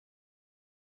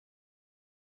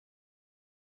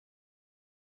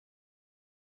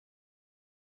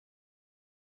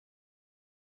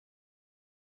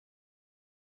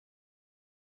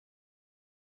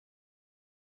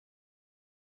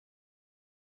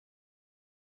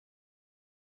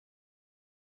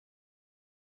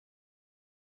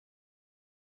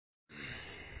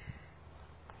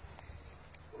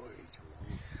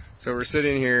So we're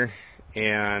sitting here,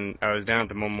 and I was down at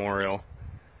the memorial,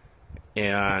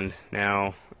 and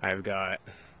now I've got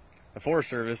the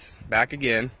Forest Service back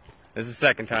again. This is the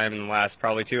second time in the last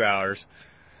probably 2 hours,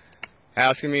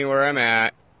 asking me where I'm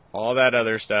at, all that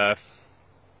other stuff.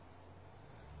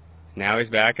 Now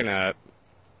he's backing up,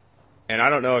 and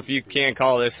I don't know if you can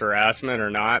call this harassment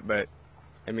or not, but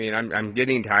I mean, I'm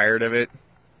getting tired of it.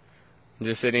 I'm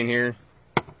just sitting here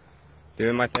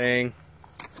doing my thing,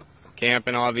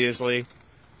 camping obviously.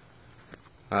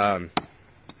 But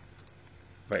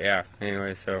yeah,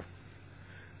 anyway, so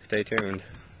stay tuned.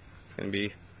 It's gonna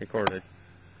be recorded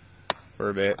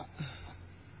for a bit.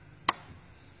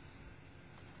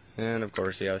 And of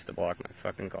course he has to block my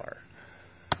fucking car.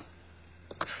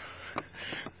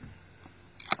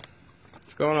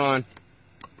 What's going on?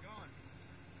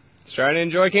 Let's try to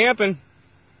enjoy camping.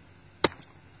 Can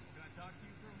I talk to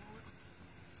you for a moment?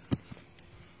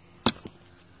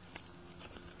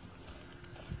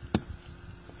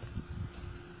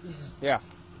 Yeah.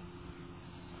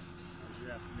 How's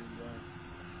your afternoon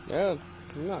going? Yeah,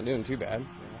 I'm not doing too bad. Yeah.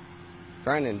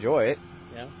 Trying to enjoy it.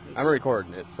 Yeah? I'm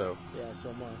recording it, so. Yeah, so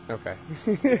am I. Okay.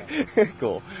 Yeah.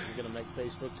 Cool. We're going to make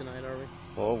Facebook tonight, are we?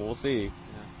 Well, we'll see. Yeah.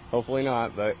 Hopefully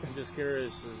not, but. I'm just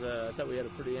curious, I thought we had a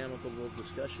pretty amicable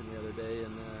discussion the other day,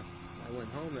 and I went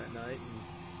home that night and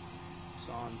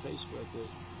saw on Facebook that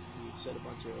you said a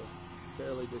bunch of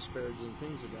fairly disparaging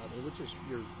things about me, which is,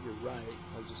 you're right.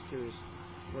 I was just curious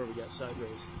where we got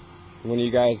sideways. When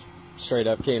you guys straight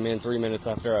up came in 3 minutes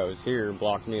after I was here and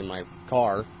blocked me in my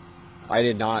car, I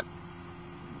did not.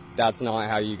 That's not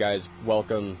how you guys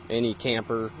welcome any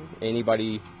camper,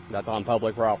 anybody that's on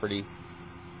public property.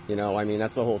 You know, I mean,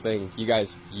 that's the whole thing. You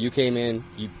guys, you came in,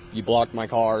 you blocked my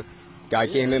car, guy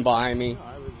came in behind me. No,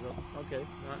 I was, okay.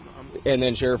 And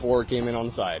then Sheriff Ward came in on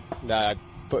the side. That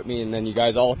put me, and then you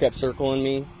guys all kept circling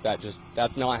me.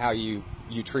 That's not how you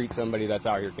treat somebody that's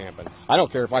out here camping. I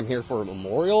don't care if I'm here for a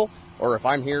memorial or if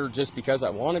I'm here just because I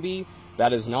want to be.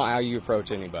 That is not how you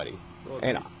approach anybody.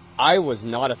 And I was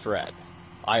not a threat.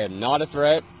 I am not a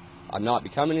threat. I'm not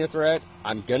becoming a threat.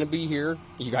 I'm going to be here.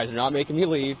 You guys are not making me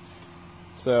leave.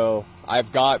 So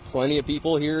I've got plenty of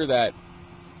people here that,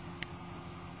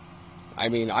 I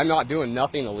mean, I'm not doing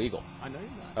nothing illegal. I know you're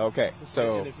not. Okay,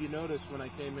 so. And if you notice, when I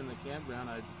came in the campground,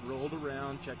 I rolled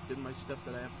around, checked in my stuff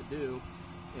that I have to do,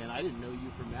 and I didn't know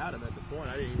you from Adam at the point.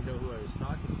 I didn't even know who I was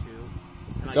talking to.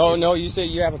 And Oh, no, you say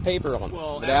you have a paper on it.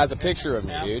 Well, it has a picture of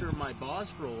me, dude. After my boss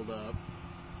rolled up,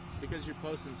 because you're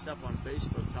posting stuff on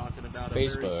Facebook talking about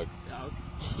Facebook.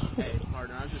 Hey,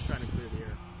 partner, I'm just trying to clear the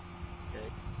air. Okay,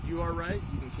 you are right.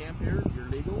 You can camp here. You're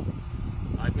legal.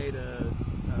 I made a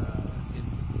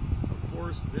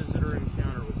forced visitor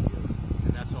encounter with you,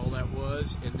 and that's all that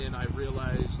was. And then I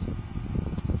realized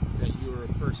that you were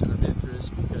a person of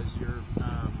interest because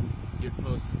you'd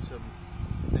posted some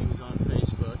things on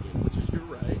Facebook, which is your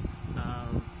right.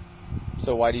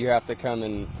 So why do you have to come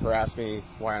and harass me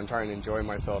while I'm trying to enjoy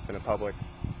myself in a public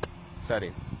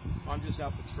setting? I'm just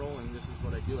out patrolling. This is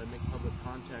what I do. I make public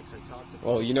contacts. I talk to folks.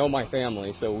 Well, you know my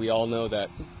family, so we all know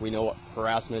that. We know what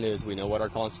harassment is. We know what our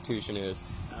Constitution is.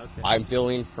 Okay. I'm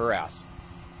feeling harassed.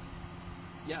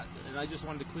 Yeah, and I just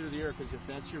wanted to clear the air because if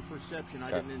that's your perception, I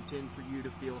didn't intend for you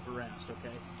to feel harassed,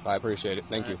 okay? I appreciate it.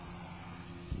 Thank you.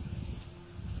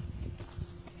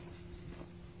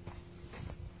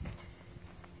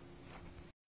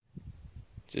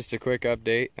 Just a quick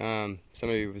update.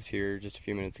 Somebody was here just a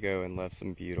few minutes ago and left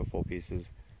some beautiful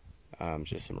pieces.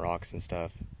 Just some rocks and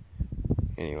stuff.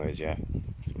 Anyways, yeah,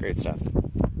 some great stuff.